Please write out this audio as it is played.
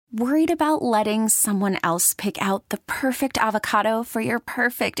Worried about letting someone else pick out the perfect avocado for your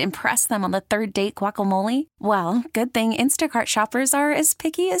perfect impress them on the third date guacamole? Well, good thing Instacart shoppers are as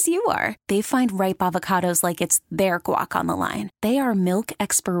picky as you are. They find ripe avocados like it's their guac on the line. They are milk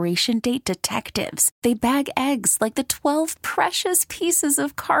expiration date detectives. They bag eggs like the 12 precious pieces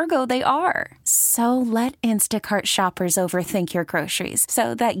of cargo they are. So let Instacart shoppers overthink your groceries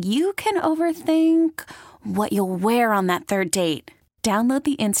so that you can overthink what you'll wear on that third date. Download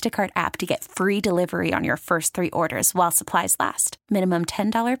the Instacart app to get free delivery on your first 3 orders while supplies last. Minimum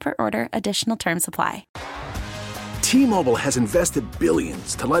 $10 per order. Additional terms apply. T-Mobile has invested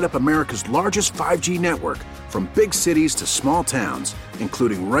billions to light up America's largest 5G network, from big cities to small towns,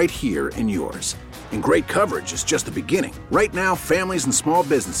 including right here in yours. And great coverage is just the beginning. Right now, families and small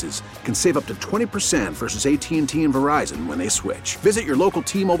businesses can save up to 20% versus AT&T and Verizon when they switch. Visit your local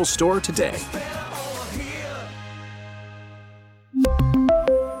T-Mobile store today.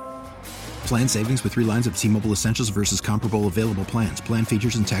 Plan savings with 3 lines of T-Mobile Essentials versus comparable available plans. Plan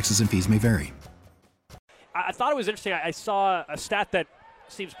features and taxes and fees may vary. I thought it was interesting. I saw a stat that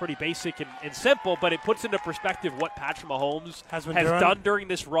seems pretty basic and simple, but it puts into perspective what Patrick Mahomes has done during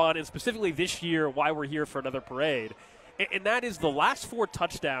this run, and specifically this year, why we're here for another parade. And that is the last 4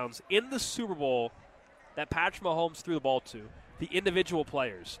 touchdowns in the Super Bowl that Patrick Mahomes threw the ball to, the individual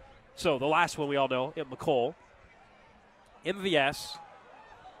players. So the last one we all know, McColl, MVS,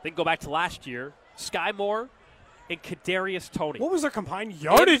 then go back to last year, Sky Moore, and Kadarius Toney. What was their combined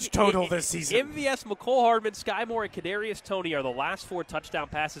yardage total this season? MVS, McCole Hardman, Sky Moore, and Kadarius Toney are the last 4 touchdown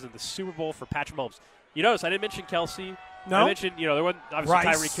passes in the Super Bowl for Patrick Mahomes. You notice I didn't mention Kelsey. No. I mentioned, there wasn't, obviously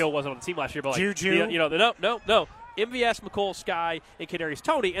Rice. Tyreek Hill wasn't on the team last year, but Juju. No. MVS, McCole, Sky, and Kadarius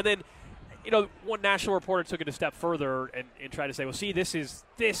Toney. And then, one national reporter took it a step further and tried to say, well, see, this is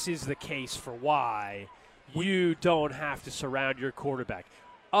the case for why you don't have to surround your quarterback.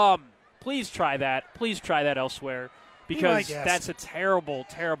 Please try that. Please try that elsewhere, because that's a terrible,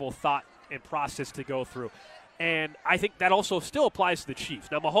 terrible thought and process to go through. And I think that also still applies to the Chiefs.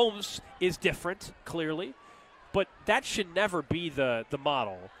 Now, Mahomes is different, clearly, but that should never be the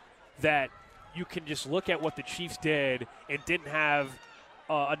model, that you can just look at what the Chiefs did and didn't have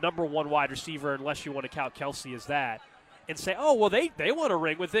a number 1 wide receiver, unless you want to count Kelsey as that, and say, oh, well, they want to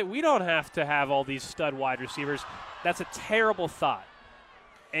ring with it. We don't have to have all these stud wide receivers. That's a terrible thought.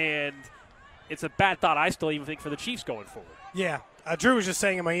 And it's a bad thought, I still even think, for the Chiefs going forward. Yeah. Drew was just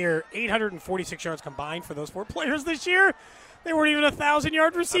saying in my ear, 846 yards combined for those 4 players this year. They weren't even a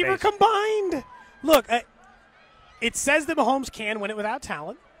 1,000-yard receiver combined. Look, it says that Mahomes can win it without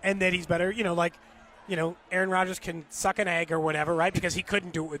talent and that he's better, Aaron Rodgers can suck an egg or whatever, right? Because he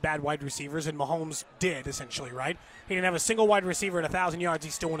couldn't do it with bad wide receivers, and Mahomes did, essentially, right? He didn't have a single wide receiver at 1,000 yards.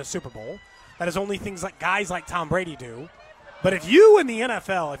 He still won a Super Bowl. That is only things like guys like Tom Brady do. But if you in the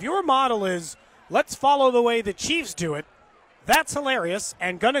NFL, if your model is, let's follow the way the Chiefs do it, that's hilarious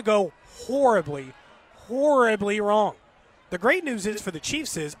and going to go horribly, horribly wrong. The great news is for the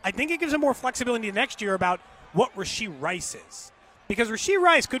Chiefs is I think it gives them more flexibility next year about what Rashee Rice is. Because Rashee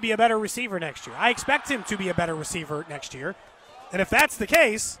Rice could be a better receiver next year. I expect him to be a better receiver next year. And if that's the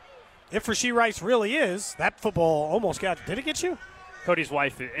case, if Rashee Rice really is, that football almost did it get you? Cody's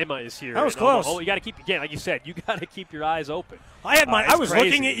wife, Emma, is here. That was close. You got to keep, again, like you said, you got to keep your eyes open. I was crazy.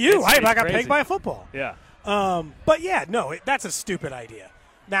 looking at you. I got pegged by a football. Yeah. But yeah, no, that's a stupid idea.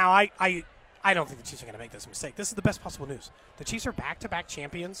 Now, I don't think the Chiefs are going to make this mistake. This is the best possible news. The Chiefs are back-to-back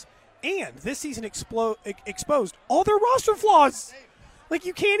champions, and this season exposed all their roster flaws. Like,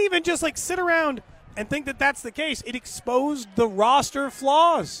 you can't even just sit around and think that that's the case. It exposed the roster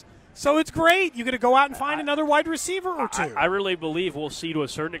flaws. So it's great. You got to go out and find another wide receiver or two. I really believe we'll see to a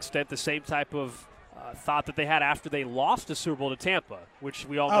certain extent the same type of thought that they had after they lost the Super Bowl to Tampa, which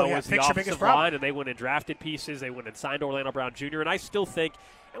we all know was the offensive line, and they went and drafted pieces. They went and signed Orlando Brown Jr., and I still think,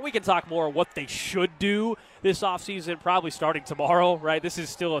 and we can talk more on what they should do this offseason, probably starting tomorrow, right? This is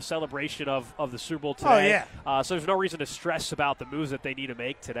still a celebration of the Super Bowl today. Oh, yeah. So there's no reason to stress about the moves that they need to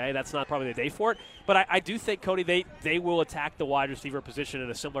make today. That's not probably the day for it. But I do think, Cody, they will attack the wide receiver position in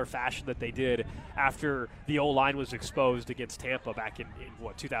a similar fashion that they did after the O-line was exposed against Tampa back in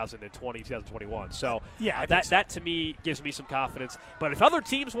 2020, 2021. So yeah, that to me gives me some confidence. But if other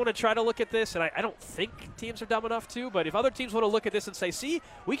teams want to try to look at this, and I don't think teams are dumb enough to, but if other teams want to look at this and say, see,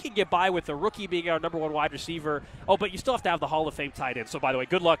 we can get by with the rookie being our number 1 wide receiver. Oh, but you still have to have the Hall of Fame tight end. So, by the way,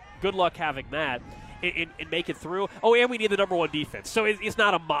 good luck having that and make it through. Oh, and we need the number 1 defense. So it's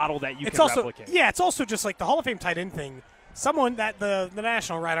not a model that you can replicate. Yeah, it's also just like the Hall of Fame tight end thing. Someone that the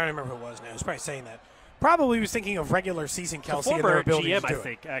national writer, I don't remember who it was now, was probably saying that. Probably was thinking of regular season Kelsey and their ability GM, to do I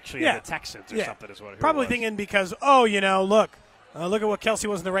think, it. actually, in the Texans or something is what probably thinking because, look, Look at what Kelce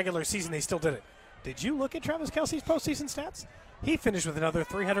was in the regular season. They still did it. Did you look at Travis Kelce's postseason stats? He finished with another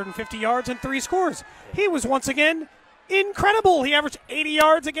 350 yards and 3 scores. He was once again incredible. He averaged 80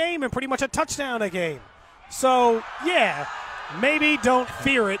 yards a game and pretty much a touchdown a game. So, yeah, maybe don't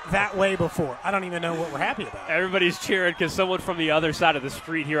fear it that way before. I don't even know what we're happy about. Everybody's cheering because someone from the other side of the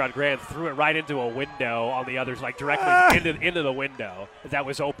street here on Grand threw it right into a window on the others, like directly into the window that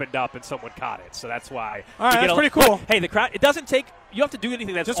was opened up and someone caught it. So that's why. All right, that's pretty cool. Hey, the crowd, it doesn't take, you have to do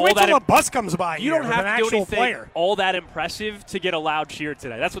anything that's just all wait that. till a bus comes by. You don't have to do anything player. all that impressive to get a loud cheer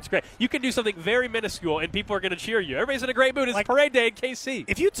today. That's what's great. You can do something very minuscule and people are going to cheer you. Everybody's in a great mood. It's parade day in KC.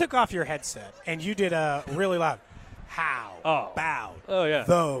 If you took off your headset and you did a really loud, bow,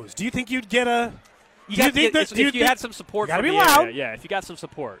 those. Do you think you'd get a? If you had some support, you gotta be loud. Area, yeah, if you got some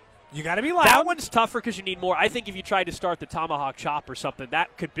support, you got to be loud. That one's tougher because you need more. I think if you tried to start the tomahawk chop or something,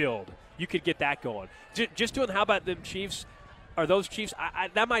 that could build. You could get that going. Just doing. How about them Chiefs? Are those Chiefs?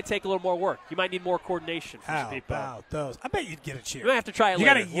 That might take a little more work. You might need more coordination from some people. Those. I bet you'd get a cheer. We might have to try it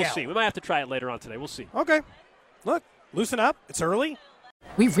later. We'll see. We might have to try it later on today. We'll see. Okay. Look, loosen up. It's early.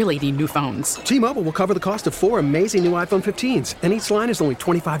 We really need new phones. T-Mobile will cover the cost of 4 amazing new iPhone 15s, and each line is only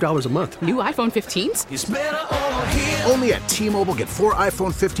 $25 a month. New iPhone 15s? It's better over here. Only at T-Mobile, get 4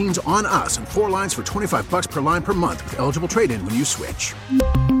 iPhone 15s on us and 4 lines for $25 per line per month with eligible trade-in when you switch.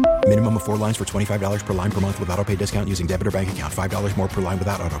 Minimum of 4 lines for $25 per line per month with autopay discount using debit or bank account. $5 more per line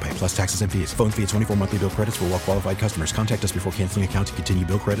without autopay, plus taxes and fees. Phone fee at 24 monthly bill credits for well-qualified customers. Contact us before canceling account to continue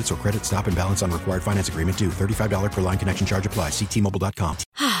bill credits or credit stop and balance on required finance agreement due. $35 per line connection charge applies. See T-Mobile.com.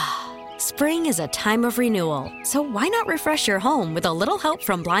 Spring is a time of renewal, so why not refresh your home with a little help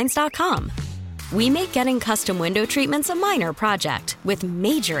from Blinds.com? We make getting custom window treatments a minor project with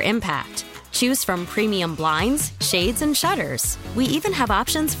major impact. Choose from premium blinds, shades, and shutters. We even have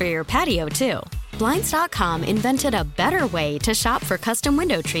options for your patio, too. Blinds.com invented a better way to shop for custom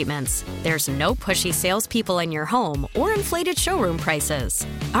window treatments. There's no pushy salespeople in your home or inflated showroom prices.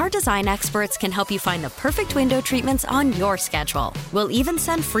 Our design experts can help you find the perfect window treatments on your schedule. We'll even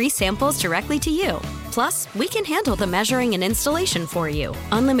send free samples directly to you. Plus, we can handle the measuring and installation for you.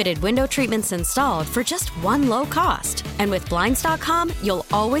 Unlimited window treatments installed for just one low cost. And with Blinds.com, you'll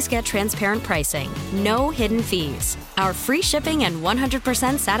always get transparent pricing. No hidden fees. Our free shipping and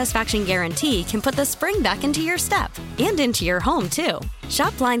 100% satisfaction guarantee can put the spring back into your step and into your home, too.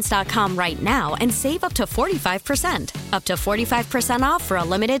 Shop Blinds.com right now and save up to 45%. Up to 45% off for a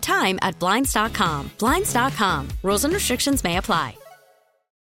limited time at Blinds.com. Blinds.com. Rules and restrictions may apply.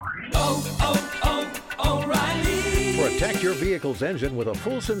 Protect your vehicle's engine with a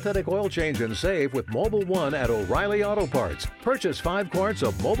full synthetic oil change and save with Mobile One at O'Reilly Auto Parts. Purchase 5 quarts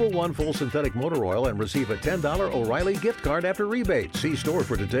of Mobile One full synthetic motor oil and receive a $10 O'Reilly gift card after rebate. See store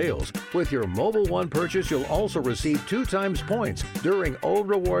for details. With your Mobile One purchase, you'll also receive 2 times points during O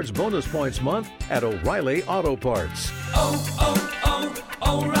Rewards Bonus Points Month at O'Reilly Auto Parts.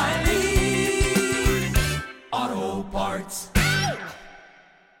 O'Reilly.